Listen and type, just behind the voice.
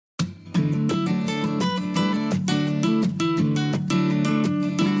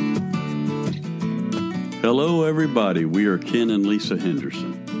Hello, everybody. We are Ken and Lisa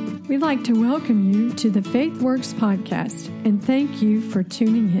Henderson. We'd like to welcome you to the Faith Works podcast and thank you for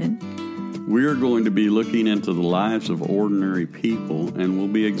tuning in. We are going to be looking into the lives of ordinary people, and we'll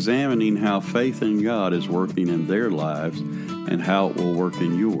be examining how faith in God is working in their lives and how it will work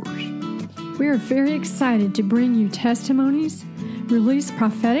in yours. We are very excited to bring you testimonies, release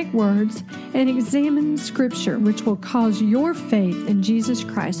prophetic words, and examine Scripture, which will cause your faith in Jesus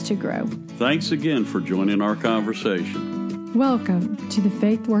Christ to grow. Thanks again for joining our conversation. Welcome to the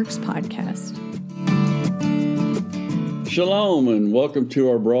Faith Works podcast. Shalom and welcome to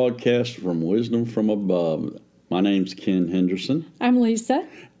our broadcast from Wisdom from Above. My name's Ken Henderson. I'm Lisa.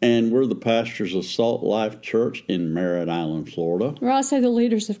 And we're the pastors of Salt Life Church in Merritt Island, Florida. We're also the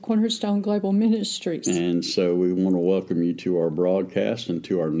leaders of Cornerstone Global Ministries. And so we want to welcome you to our broadcast and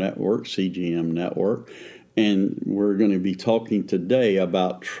to our network, CGM Network. And we're going to be talking today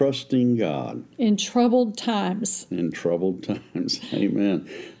about trusting God. In troubled times. In troubled times. Amen.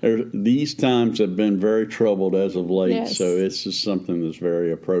 These times have been very troubled as of late, yes. So it's just something that's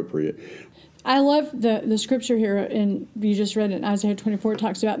very appropriate. I love the scripture here, and you just read it in Isaiah 24. It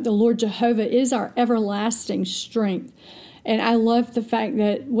talks about the Lord Jehovah is our everlasting strength. And I love the fact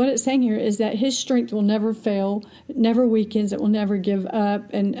that what it's saying here is that His strength will never fail, never weakens, it will never give up,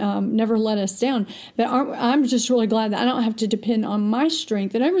 and never let us down. But I'm just really glad that I don't have to depend on my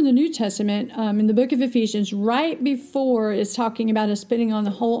strength. And over in the New Testament, in the book of Ephesians, right before it's talking about us putting on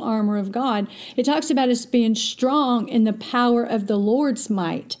the whole armor of God, it talks about us being strong in the power of the Lord's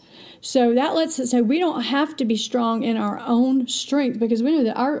might. So that lets us say we don't have to be strong in our own strength, because we know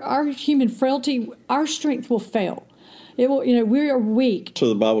that our human frailty, our strength will fail. It will, we are weak. So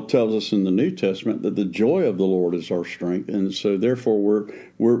the Bible tells us in the New Testament that the joy of the Lord is our strength, and so therefore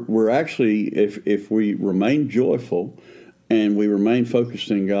we're actually, if we remain joyful and we remain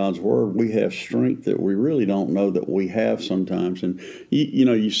focused in God's Word, we have strength that we really don't know that we have sometimes. And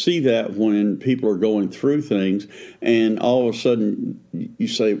you see that when people are going through things, and all of a sudden you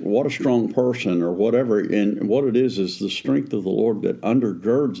say, "What a strong person," or whatever. And what it is the strength of the Lord that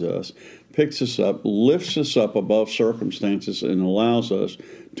undergirds us, picks us up, lifts us up above circumstances, and allows us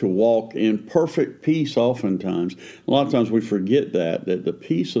to walk in perfect peace oftentimes. A lot of times we forget that the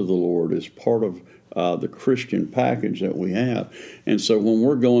peace of the Lord is part of the Christian package that we have. And so when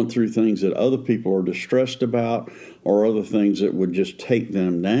we're going through things that other people are distressed about, or other things that would just take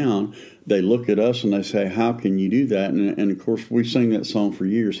them down, they look at us and they say, "How can you do that?" And of course, we sing that song for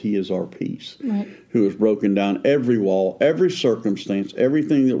years, "He is our peace," right, who has broken down every wall, every circumstance,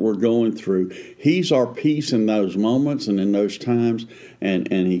 everything that we're going through. He's our peace in those moments and in those times, and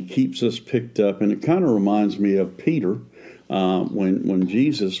He keeps us picked up. And it kind of reminds me of Peter. When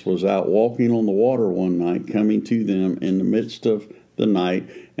Jesus was out walking on the water one night, coming to them in the midst of the night,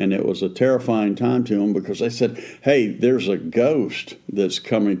 and it was a terrifying time to them because they said, "Hey, there's a ghost that's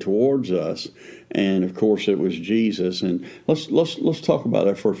coming towards us." And of course, it was Jesus. And let's talk about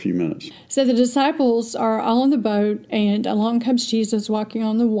that for a few minutes. So the disciples are all in the boat, and along comes Jesus walking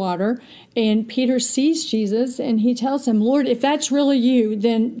on the water. And Peter sees Jesus, and he tells him, "Lord, if that's really you,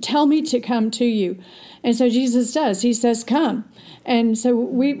 then tell me to come to you." And so Jesus does. He says, "Come." And so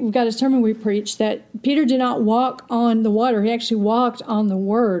we've got a sermon we preach that Peter did not walk on the water. He actually walked on the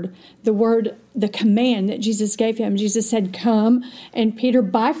word, the command that Jesus gave him. Jesus said, "Come." And Peter,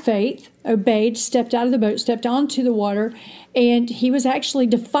 by faith, obeyed, stepped out of the boat, stepped onto the water, and he was actually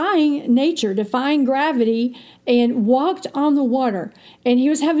defying nature, defying gravity, and walked on the water. And he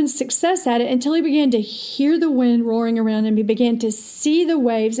was having success at it until he began to hear the wind roaring around him. He began to see the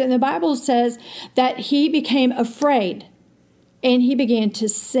waves. And the Bible says that he became afraid and he began to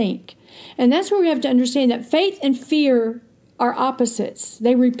sink. And that's where we have to understand that faith and fear are opposites.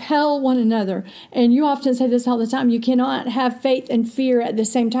 They repel one another. And you often say this all the time. You cannot have faith and fear at the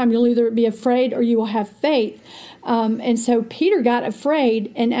same time. You'll either be afraid or you will have faith. And so Peter got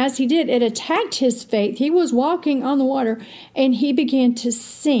afraid, and as he did, it attacked his faith. He was walking on the water, and he began to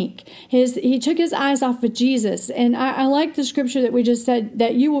sink. He took his eyes off of Jesus. And I like the scripture that we just said,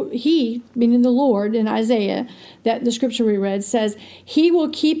 that he, meaning the Lord in Isaiah, that the scripture we read says, "He will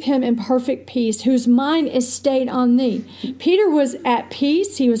keep him in perfect peace, whose mind is stayed on thee." Peter was at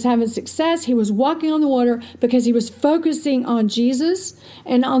peace. He was having success. He was walking on the water because he was focusing on Jesus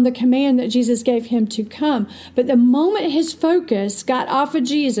and on the command that Jesus gave him to come. But the moment his focus got off of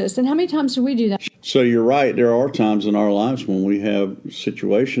Jesus, and how many times do we do that? So you're right. There are times in our lives when we have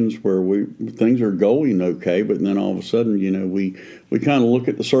situations where things are going okay, but then all of a sudden, we kind of look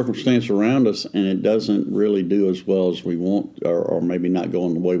at the circumstance around us and it doesn't really do as well as we want, or maybe not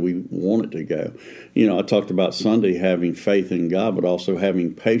going the way we want it to go. I talked about Sunday having faith in God, but also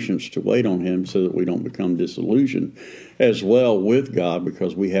having patience to wait on Him so that we don't become disillusioned as well with God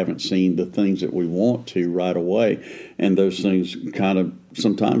because we haven't seen the things that we want to right away. And those things kind of,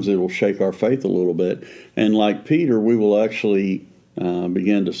 sometimes it will shake our faith a little bit. And like Peter, we will actually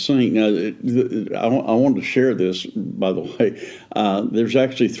begin to sink. Now, I wanted to share this, by the way. There's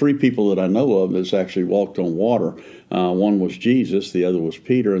actually 3 people that I know of that's actually walked on water. One was Jesus, the other was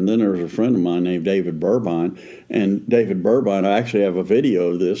Peter, and then there was a friend of mine named David Burbine. And David Burbine, I actually have a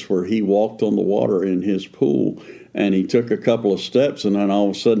video of this where he walked on the water in his pool. And he took a couple of steps, and then all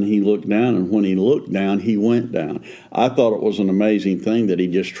of a sudden he looked down, and when he looked down, he went down. I thought it was an amazing thing that he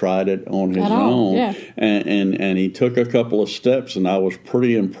just tried it on his own. Yeah. And he took a couple of steps, and I was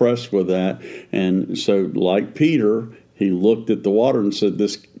pretty impressed with that. And so, like Peter, he looked at the water and said,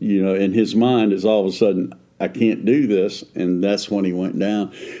 this, in his mind is all of a sudden, I can't do this, and that's when he went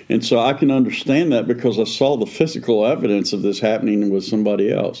down. And so I can understand that because I saw the physical evidence of this happening with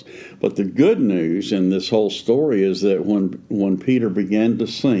somebody else. But the good news in this whole story is that when Peter began to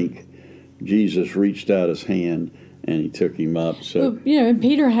sink, Jesus reached out his hand and he took him up. So, and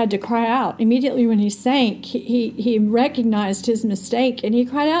Peter had to cry out. Immediately when he sank, he recognized his mistake, and he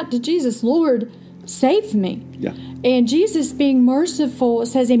cried out to Jesus, Lord, save me. Yeah. And Jesus, being merciful,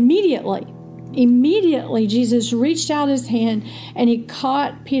 says Immediately, Jesus reached out his hand and he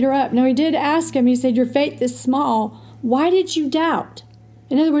caught Peter up. Now, he did ask him, he said, your faith is small. Why did you doubt?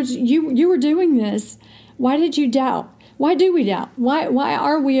 In other words, you were doing this. Why did you doubt? Why do we doubt? Why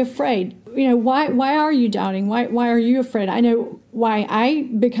are we afraid? Why are you doubting? Why are you afraid? I know why I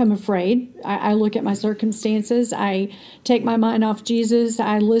become afraid. I look at my circumstances. I take my mind off Jesus.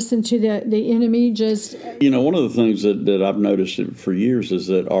 I listen to the enemy. One of the things that I've noticed for years is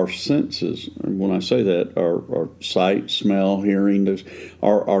that our senses, and when I say that, our sight, smell, hearing,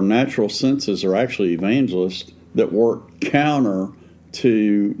 our natural senses are actually evangelists that work counter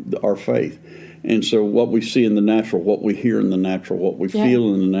to our faith. And so what we see in the natural, what we hear in the natural, what we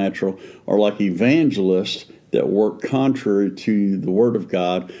feel in the natural are like evangelists that work contrary to the Word of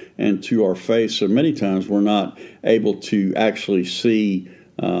God and to our faith. So many times we're not able to actually see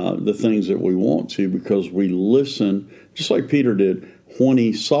the things that we want to because we listen, just like Peter did, when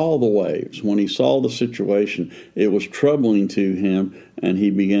he saw the waves, when he saw the situation, it was troubling to him and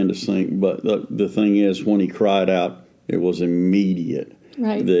he began to sink. But the thing is, when he cried out, it was immediate.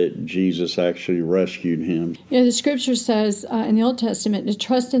 Right. That Jesus actually rescued him. The Scripture says in the Old Testament to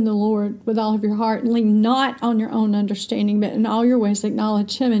trust in the Lord with all of your heart and lean not on your own understanding, but in all your ways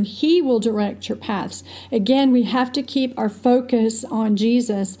acknowledge Him, and He will direct your paths. Again, we have to keep our focus on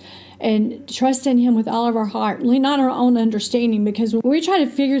Jesus and trust in Him with all of our heart. Lean not on our own understanding, because when we try to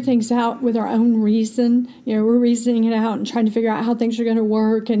figure things out with our own reason, we're reasoning it out and trying to figure out how things are going to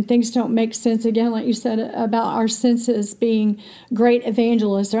work, and things don't make sense. Again, like you said about our senses being great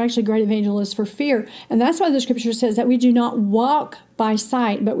evangelists, they're actually great evangelists for fear. And that's why the Scripture says that we do not walk by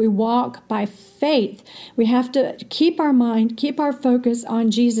sight, but we walk by faith. We have to keep our mind, keep our focus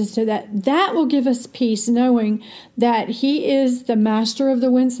on Jesus, so that will give us peace, knowing that He is the master of the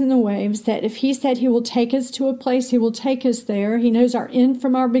winds and the waves, that if He said He will take us to a place, He will take us there. He knows our end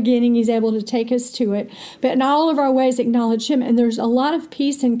from our beginning. He's able to take us to it. But in all of our ways, acknowledge Him. And there's a lot of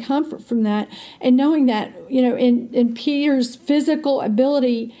peace and comfort from that. And knowing that, in Peter's physical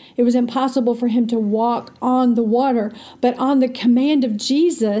ability, it was impossible for him to walk on the water. But on the command of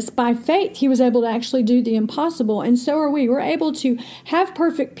Jesus, by faith, he was able to actually do the impossible. And so are we. We're able to have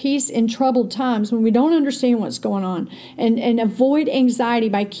perfect peace in troubled times when we don't understand what's going on, and avoid anxiety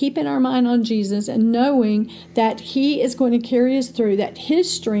by keeping our mind on Jesus and knowing that He is going to carry us through, that His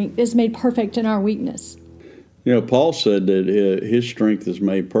strength is made perfect in our weakness. Paul said that his strength is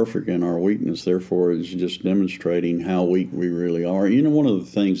made perfect in our weakness. Therefore, it's just demonstrating how weak we really are. One of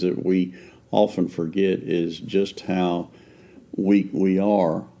the things that we often forget is just how weak we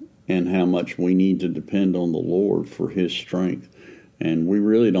are and how much we need to depend on the Lord for His strength. And we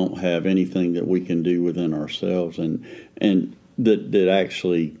really don't have anything that we can do within ourselves and that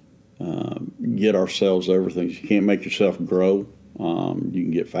actually get ourselves over things. You can't make yourself grow. You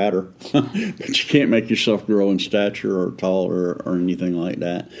can get fatter, but you can't make yourself grow in stature or taller or anything like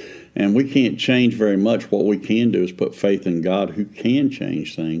that. And we can't change very much. What we can do is put faith in God who can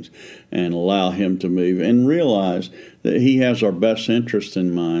change things and allow Him to move and realize that He has our best interest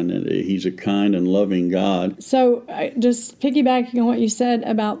in mind and that He's a kind and loving God. So just piggybacking on what you said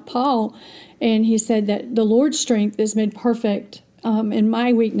about Paul, and he said that the Lord's strength is made perfect in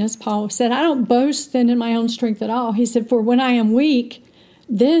my weakness. Paul said, I don't boast then in my own strength at all. He said, for when I am weak,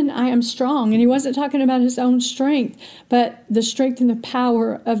 then I am strong. And he wasn't talking about his own strength, but the strength and the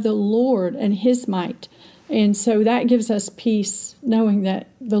power of the Lord and His might. And so that gives us peace, knowing that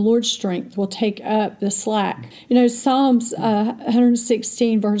the Lord's strength will take up the slack. You know, Psalms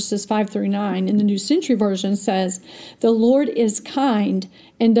 116, verses 5 through 9 in the New Century Version says, the Lord is kind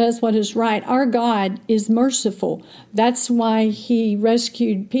and does what is right. Our God is merciful. That's why He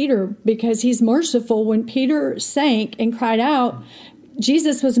rescued Peter, because He's merciful. When Peter sank and cried out,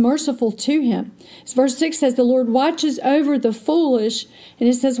 Jesus was merciful to him. Verse 6 says, the Lord watches over the foolish. And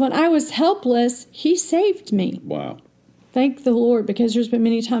it says, when I was helpless, He saved me. Wow. Thank the Lord, because there's been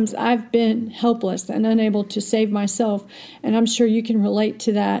many times I've been helpless and unable to save myself. And I'm sure you can relate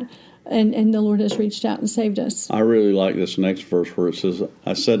to that. And the Lord has reached out and saved us. I really like this next verse where it says,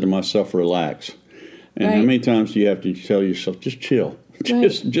 I said to myself, relax. And Right. how many times do you have to tell yourself, just chill?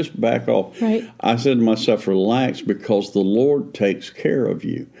 Just back off. Right. I said to myself, relax, because the Lord takes care of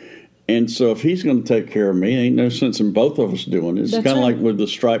you. And so if He's going to take care of me, ain't no sense in both of us doing it. It's That's kind of right. like with the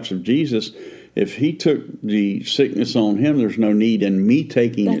stripes of Jesus. If He took the sickness on Him, there's no need in me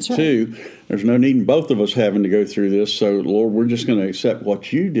taking That's it right. too. There's no need in both of us having to go through this. So, Lord, we're just going to accept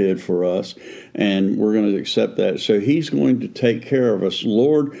what You did for us, and we're going to accept that. So He's going to take care of us.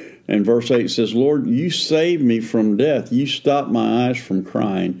 Lord, and verse 8 says, Lord, You saved me from death. You stopped my eyes from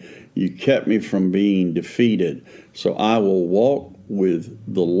crying. You kept me from being defeated. So I will walk with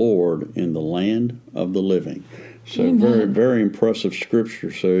the Lord in the land of the living. So Amen. very, very impressive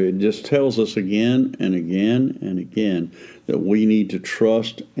scripture. So it just tells us again and again and again that we need to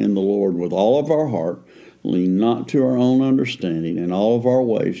trust in the Lord with all of our heart, lean not to our own understanding, in all of our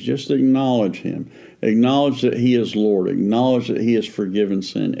ways. Just acknowledge Him. Acknowledge that He is Lord. Acknowledge that He has forgiven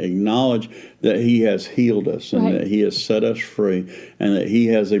sin. Acknowledge that He has healed us and Right. that He has set us free and that He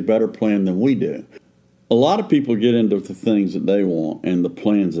has a better plan than we do. A lot of people get into the things that they want and the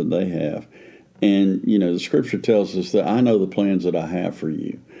plans that they have. And, you know, the scripture tells us that I know the plans that I have for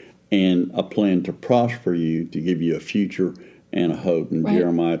you, and a plan to prosper you, to give you a future and a hope in Right.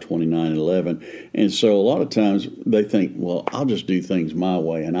 Jeremiah 29:11. And so a lot of times they think, well, I'll just do things my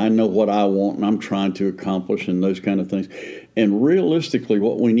way, and I know what I want, and I'm trying to accomplish, and those kind of things. And realistically,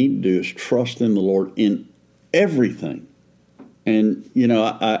 what we need to do is trust in the Lord in everything. And, you know,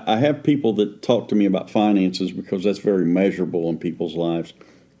 I have people that talk to me about finances because that's very measurable in people's lives.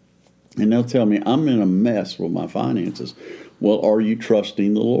 And they'll tell me, I'm in a mess with my finances. Well, are you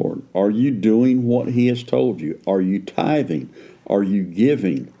trusting the Lord? Are you doing what He has told you? Are you tithing? Are you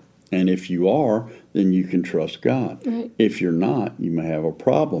giving? And if you are, then you can trust God. Right. If you're not, you may have a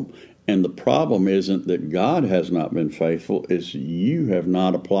problem. And the problem isn't that God has not been faithful, it's you have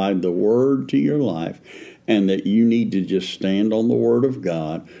not applied the Word to your life, and that you need to just stand on the Word of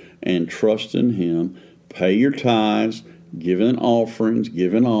God and trust in Him, pay your tithes, give in offerings,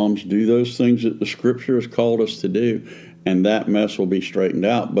 give in alms, do those things that the Scripture has called us to do, and that mess will be straightened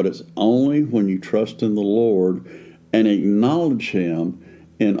out. But it's only when you trust in the Lord and acknowledge Him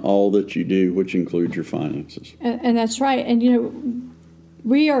in all that you do, which includes your finances. And that's right. And, you know,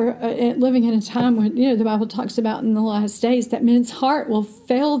 we are living in a time when, you know, the Bible talks about in the last days that men's heart will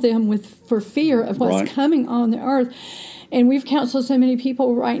fail them for fear of what's Right. coming on the earth. And we've counseled so many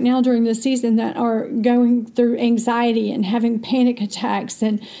people right now during this season that are going through anxiety and having panic attacks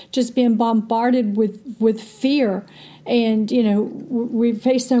and just being bombarded with fear. And, you know, we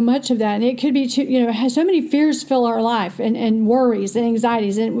face so much of that. And it could be, you know, so many fears fill our life and worries and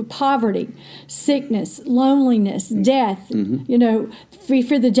anxieties and poverty, sickness, loneliness, death. Mm-hmm. You know, we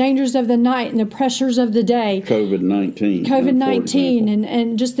fear the dangers of the night and the pressures of the day. COVID-19. COVID-19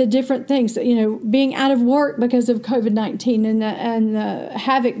 and just the different things, you know, being out of work because of COVID-19 and the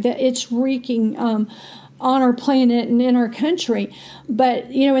havoc that it's wreaking on our planet and in our country.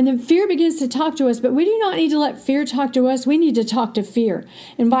 But, you know, and then fear begins to talk to us, but we do not need to let fear talk to us. We need to talk to fear.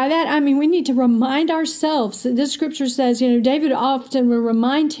 And by that, I mean, we need to remind ourselves. This scripture says, you know, David often would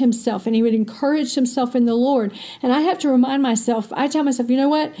remind himself and he would encourage himself in the Lord. And I have to remind myself, I tell myself, you know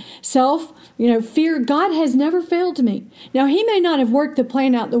what, self, you know, fear, God has never failed me. Now, He may not have worked the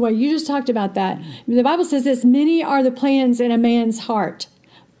plan out the way you just talked about that. The Bible says this, many are the plans in a man's heart,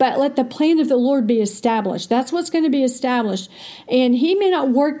 but let the plan of the Lord be established. That's what's going to be established. And he may not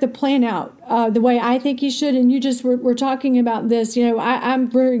work the plan out the way I think he should. And you just were talking about this. I'm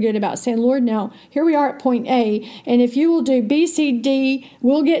very good about saying, Lord, now here we are at point A, and if you will do B, C, D,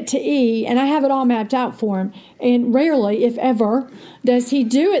 we'll get to E, and I have it all mapped out for him. And rarely, if ever, does he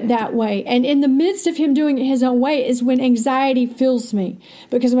do it that way. And in the midst of him doing it his own way is when anxiety fills me.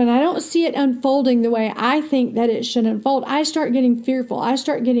 Because when I don't see it unfolding the way I think that it should unfold, I start getting fearful. I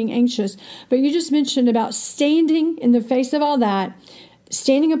start getting anxious. But you just mentioned about standing in the face of all that,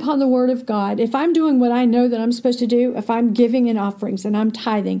 standing upon the word of God. If I'm doing what I know that I'm supposed to do, if I'm giving in offerings and I'm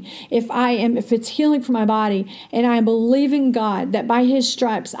tithing, if it's healing for my body, and I'm believing God that by his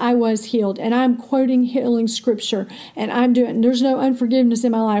stripes I was healed, and I'm quoting healing scripture, and there's no unforgiveness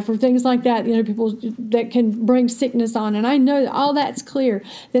in my life or things like that, people that can bring sickness on, and I know that all that's clear,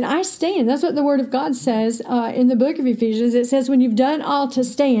 then I stand. That's what the word of God says in the book of Ephesians. It says, when you've done all to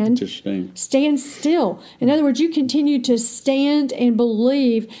stand, stand still. In other words, you continue to stand and believe,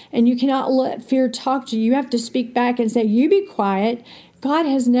 and you cannot let fear talk to you. You have to speak back and say, you be quiet. God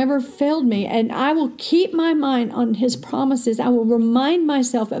has never failed me, and I will keep my mind on his promises. I will remind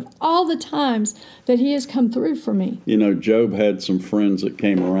myself of all the times that he has come through for me. Job had some friends that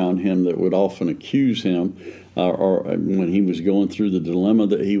came around him that would often accuse him or when he was going through the dilemma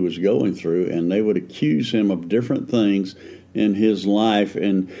that he was going through, and they would accuse him of different things in his life,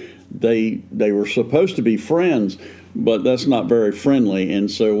 and they were supposed to be friends, but that's not very friendly. And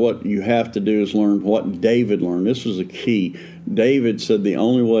so what you have to do is learn what David learned. This was a key. David said the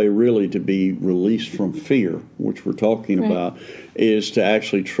only way really to be released from fear, which we're talking about, is to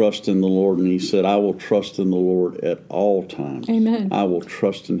actually trust in the Lord. And he said, I will trust in the Lord at all times. Amen. I will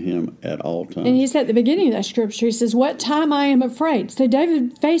trust in him at all times. And he said at the beginning of that scripture, he says, what time I am afraid. So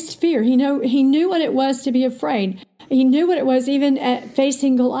David faced fear. He knew what it was to be afraid. He knew what it was even at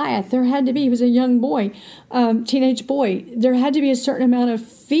facing Goliath. There had to be, he was a young boy, teenage boy. There had to be a certain amount of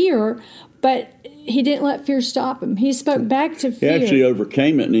fear, but he didn't let fear stop him. He spoke back to fear. He actually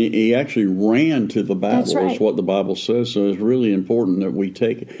overcame it, and he actually ran to the battle. That's right. Is what the Bible says. So it's really important that we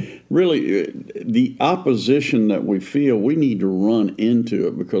take it. Really, the opposition that we feel, we need to run into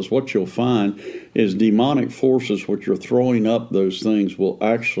it, because what you'll find is demonic forces, which are throwing up those things, will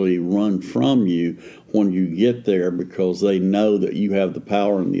actually run from you when you get there, because they know that you have the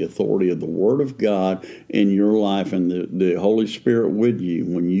power and the authority of the Word of God in your life and the Holy Spirit with you.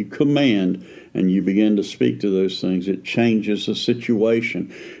 When you command and you begin to speak to those things, it changes the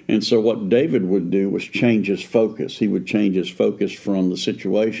situation. And so what David would do was change his focus. He would change his focus from the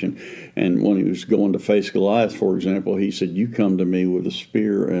situation. And when he was going to face Goliath, for example, he said, you come to me with a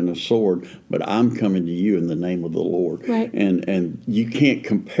spear and a sword, but I'm coming to you in the name of the Lord. Right. And you can't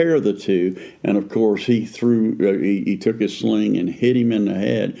compare the two. And of course, he took his sling and hit him in the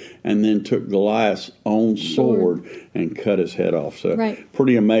head, and then took Goliath's own sword and cut his head off. So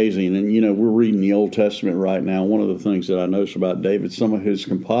pretty amazing. And, we're reading the Old Testament right now. One of the things that I noticed about David, some of his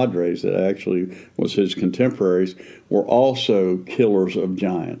compadres that actually was his contemporaries were also killers of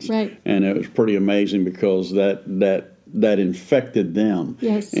giants. Right. And it was pretty amazing, because that infected them.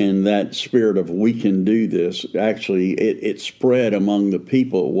 Yes. And that spirit of we can do this, actually, it spread among the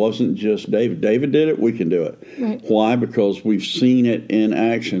people. It wasn't just David. David did it, we can do it. Right. Why? Because we've seen it in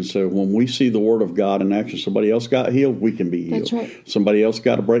action. So when we see the Word of God in action, somebody else got healed, we can be healed. That's right. Somebody else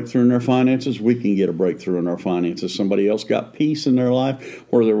got a breakthrough in their finances, we can get a breakthrough in our finances. Somebody else got peace in their life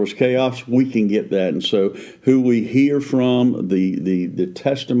where there was chaos, we can get that. And so who we hear from, the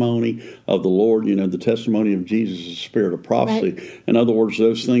testimony of the Lord, the testimony of Jesus is the spirit of prophecy. Right. In other words,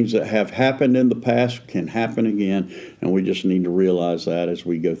 those things that have happened in the past can happen again, and we just need to realize that as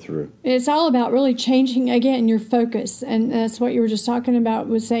we go through. It's all about really changing, again, your focus. And that's what you were just talking about,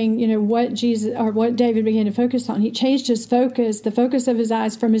 was saying, what David began to focus on. He changed his focus, the focus of his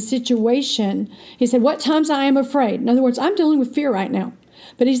eyes, from his situation. He said, what times I am afraid. In other words, I'm dealing with fear right now.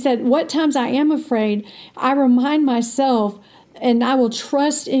 But he said, what times I am afraid, I remind myself, and I will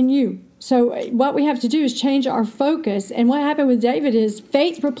trust in you. So what we have to do is change our focus. And what happened with David is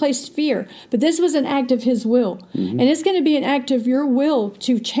faith replaced fear. But this was an act of his will. Mm-hmm. And it's going to be an act of your will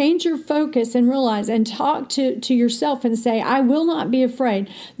to change your focus and realize and talk to yourself and say, I will not be afraid.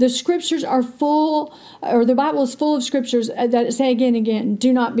 The scriptures are full, or the Bible is full of scriptures that say again and again,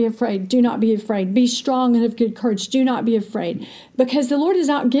 do not be afraid, do not be afraid. Be strong and of good courage, do not be afraid. Because the Lord has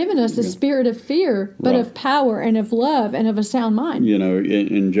not given us a spirit of fear, but of power and of love and of a sound mind.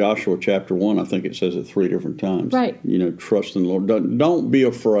 In Joshua chapter 1, I think it says it 3 different times. Right. Trust in the Lord. Don't be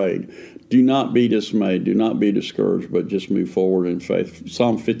afraid. Do not be dismayed. Do not be discouraged, but just move forward in faith.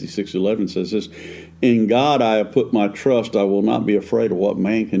 Psalm 56:11 says this, in God I have put my trust. I will not be afraid of what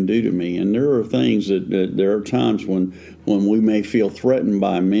man can do to me. And there are things that there are times when we may feel threatened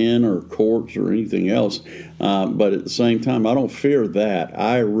by men or courts or anything else. But at the same time, I don't fear that.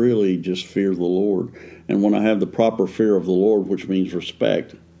 I really just fear the Lord. And when I have the proper fear of the Lord, which means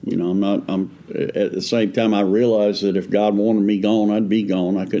respect, I'm at the same time, I realize that if God wanted me gone, I'd be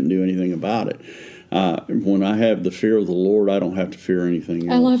gone. I couldn't do anything about it. When I have the fear of the Lord, I don't have to fear anything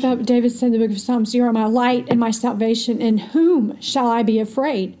else. I love how David said in the book of Psalms, you are my light and my salvation. In whom shall I be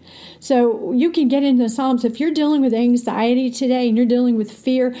afraid? So you can get into the Psalms. If you're dealing with anxiety today and you're dealing with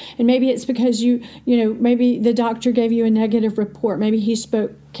fear, and maybe it's because maybe the doctor gave you a negative report. Maybe he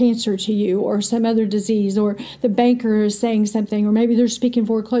spoke cancer to you or some other disease, or the banker is saying something, or maybe they're speaking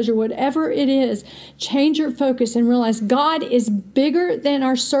foreclosure. Whatever it is, change your focus and realize God is bigger than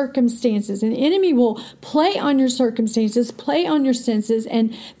our circumstances. An enemy will play on your circumstances, play on your senses,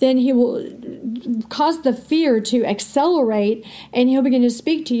 and then he will cause the fear to accelerate, and he'll begin to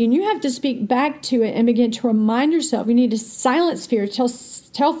speak to you. And you have to speak back to it and begin to remind yourself. You need to silence fear.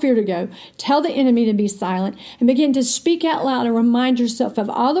 Tell fear to go. Tell the enemy to be silent, and begin to speak out loud and remind yourself of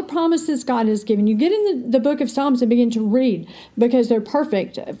all the promises God has given you. Get in the book of Psalms and begin to read, because they're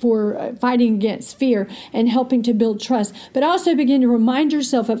perfect for fighting against fear and helping to build trust. But also begin to remind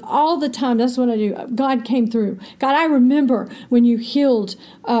yourself of all the time. That's what I do. God came through. God, I remember when you healed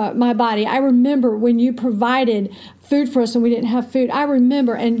my body. I remember when you provided food for us and we didn't have food. I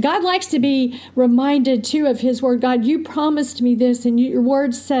remember. And God likes to be reminded too of his word. God, you promised me this, and your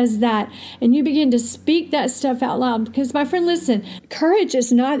word says that. And you begin to speak that stuff out loud. Because my friend, listen, courage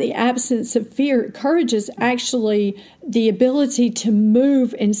is not the absence of fear. Courage is actually the ability to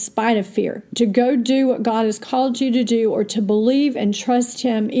move in spite of fear, to go do what God has called you to do, or to believe and trust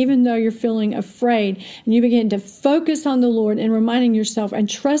him even though you're feeling afraid. And you begin to focus on the Lord and reminding yourself and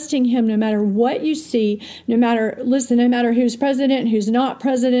trusting him no matter what you see, no matter who's president, who's not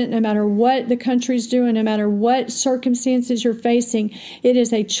president, no matter what the country's doing, no matter what circumstances you're facing. It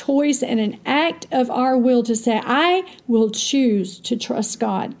is a choice and an act of our will to say, I will choose to trust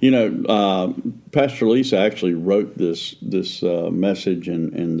God. Pastor Lisa actually wrote this message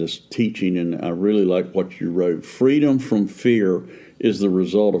and this teaching, and I really like what you wrote. Freedom from fear is the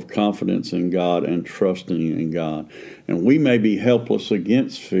result of confidence in God and trusting in God. And we may be helpless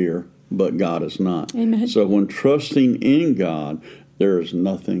against fear, but God is not. Amen. So when trusting in God, there is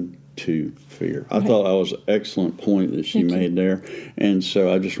nothing to fear. I thought that was an excellent point that she made there. And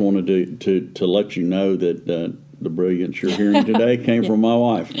so I just wanted to let you know that the brilliance you're hearing today came from my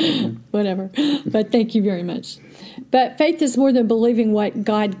wife. Whatever. But thank you very much. But faith is more than believing what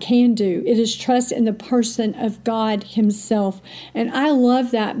God can do. It is trust in the person of God himself. And I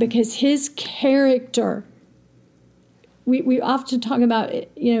love that, because his character, we often talk about,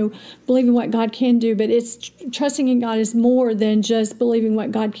 believing what God can do, but it's trusting in God is more than just believing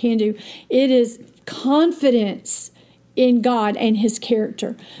what God can do. It is confidence in God and his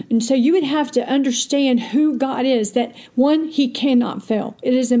character. And so you would have to understand who God is, that one, he cannot fail.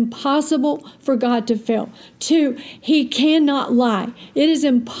 It is impossible for God to fail. Two, he cannot lie. It is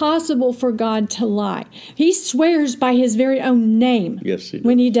impossible for God to lie. He swears by his very own name. Yes, he does.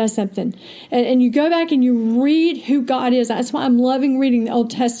 When he does something. And you go back and you read who God is. That's why I'm loving reading the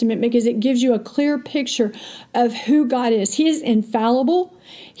Old Testament, because it gives you a clear picture of who God is. He is infallible.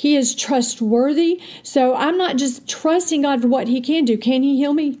 He is trustworthy. So I'm not just trusting God for what he can do. Can he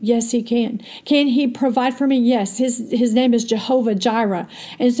heal me? Yes, he can. Can he provide for me? Yes. His name is Jehovah Jireh.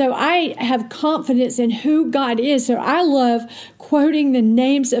 And so I have confidence in who God is. So I love quoting the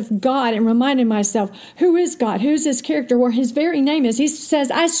names of God and reminding myself, who is God? Who's his character? Where his very name is. He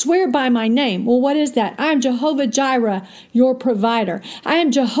says, I swear by my name. Well, what is that? I am Jehovah Jireh, your provider. I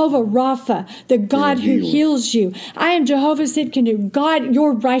am Jehovah Rapha, the God who heals you. I am Jehovah Sidkenu, God,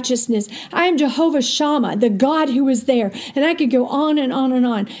 your righteousness. I am Jehovah Shammah, the God who is there. And I could go on and on and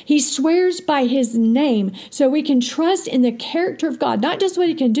on. He swears by his name, so we can trust in the character of God, not just what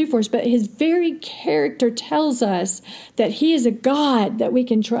he can do for us, but his very character tells us that he is a God that we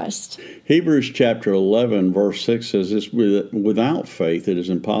can trust. Hebrews chapter 11, verse 6 says this, without faith it is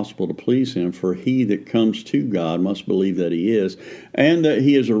impossible to please him, for he that comes to God must believe that he is, and that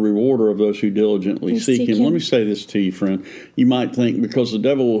he is a rewarder of those who diligently seek him. Let me say this to you, friend. You might think, because the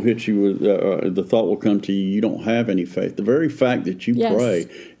devil will hit you with, the thought will come to you, you don't have any faith. The very fact that you pray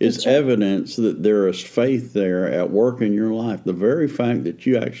is evidence that there is faith there at work in your life. The very fact that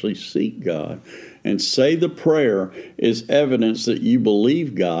you actually seek God and say the prayer is evidence that you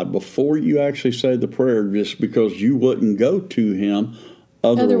believe God before you actually say the prayer, just because you wouldn't go to him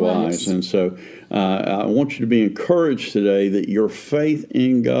otherwise. And so I want you to be encouraged today that your faith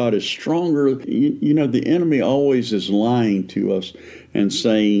in God is stronger. You know, the enemy always is lying to us and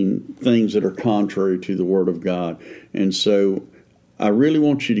saying things that are contrary to the Word of God. And so I really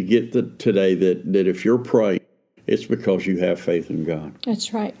want you to get today that if you're praying, it's because you have faith in God.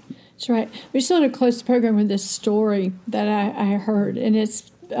 That's right. That's right. We just want to close the program with this story that I heard, and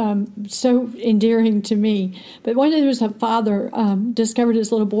it's so endearing to me. But one day there was a father discovered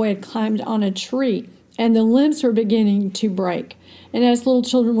his little boy had climbed on a tree, and the limbs were beginning to break. And as little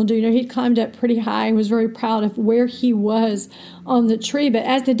children will do, you know, he'd climbed up pretty high and was very proud of where he was on the tree. But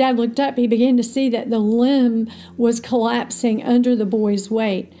as the dad looked up, he began to see that the limb was collapsing under the boy's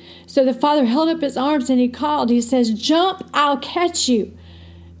weight. So the father held up his arms and he called. He says, "Jump, I'll catch you."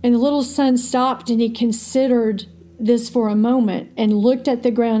 And the little son stopped and he considered this for a moment and looked at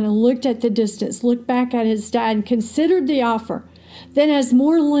the ground and looked at the distance, looked back at his dad and considered the offer. Then as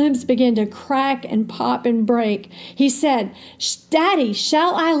more limbs began to crack and pop and break, he said, "Daddy,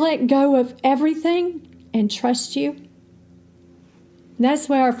 shall I let go of everything and trust you?" And that's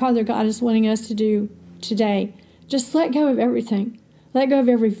what our Father God is wanting us to do today. Just let go of everything. Let go of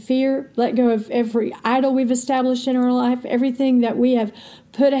every fear. Let go of every idol we've established in our life, everything that we have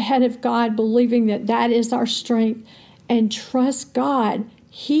put ahead of God, believing that that is our strength, and trust God.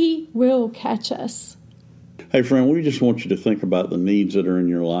 He will catch us. Hey, friend, we just want you to think about the needs that are in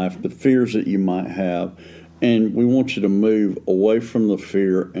your life, the fears that you might have, and we want you to move away from the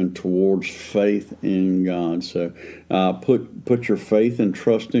fear and towards faith in God. So put your faith and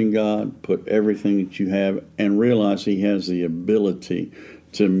trust in God, put everything that you have, and realize He has the ability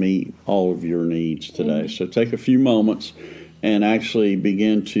to meet all of your needs today. So take a few moments and actually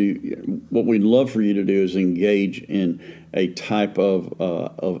begin to, what we'd love for you to do is engage in a type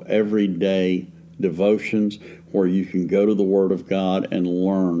of everyday devotions where you can go to the Word of God and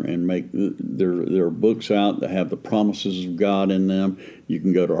learn and make. There are books out that have the promises of God in them. You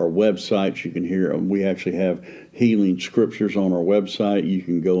can go to our websites. You can hear. We actually have healing scriptures on our website. You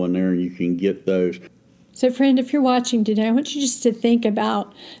can go in there and you can get those. So, friend, if you're watching today, I want you just to think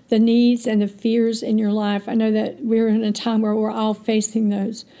about the needs and the fears in your life. I know that we're in a time where we're all facing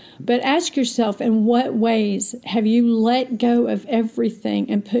those. But ask yourself, in what ways have you let go of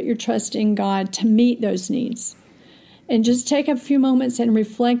everything and put your trust in God to meet those needs? And just take a few moments and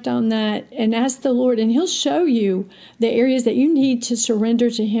reflect on that and ask the Lord, and He'll show you the areas that you need to surrender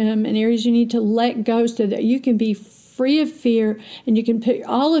to Him and areas you need to let go so that you can be free of fear and you can put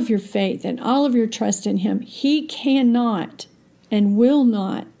all of your faith and all of your trust in Him. He cannot and will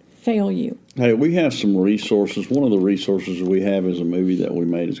not fail you. Hey, we have some resources. One of the resources we have is a movie that we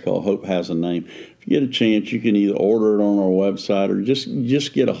made. It's called Hope Has a Name. If you get a chance, you can either order it on our website or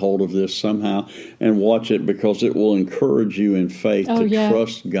just get a hold of this somehow and watch it, because it will encourage you in faith to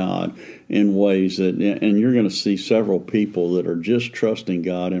trust God in ways that, and you're going to see several people that are just trusting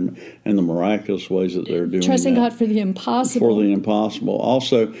God in the miraculous ways that they're doing. Trusting God for the impossible. For the impossible.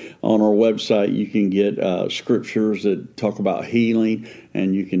 Also, on our website, you can get scriptures that talk about healing,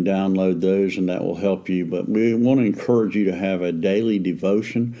 and you can download those, and that will help you. But we want to encourage you to have a daily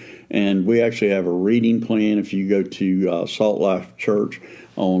devotion, and we actually have a reading plan. If you go to Salt Life Church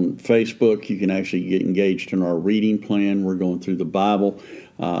on Facebook, you can actually get engaged in our reading plan. We're going through the Bible.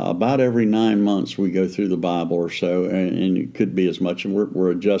 About every 9 months we go through the Bible or so, and it could be as much, and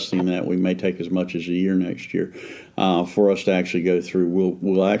we're adjusting that. We may take as much as a year next year for us to actually go through.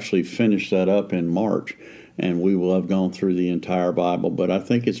 We'll actually finish that up in March, and we will have gone through the entire Bible. But I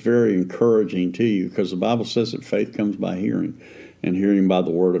think it's very encouraging to you, because the Bible says that faith comes by hearing, and hearing by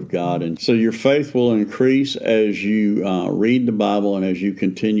the Word of God. And so your faith will increase as you read the Bible and as you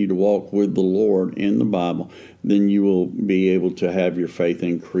continue to walk with the Lord in the Bible. Then you will be able to have your faith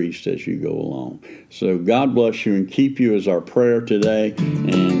increased as you go along. So God bless you and keep you is our prayer today,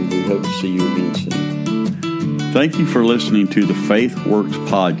 and we hope to see you again soon. Thank you for listening to the Faith Works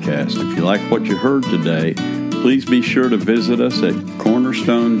podcast. If you like what you heard today, please be sure to visit us at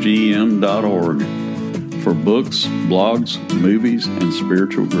cornerstonegm.org for books, blogs, movies, and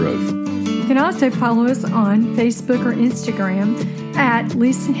spiritual growth. You can also follow us on Facebook or Instagram at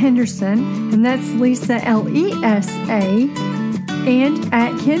Lisa Henderson, and that's Lisa Lesa, and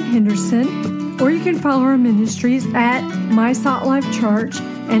at Ken Henderson. Or you can follow our ministries at My Salt Life Church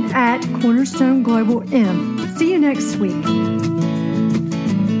and at Cornerstone Global M. See you next week.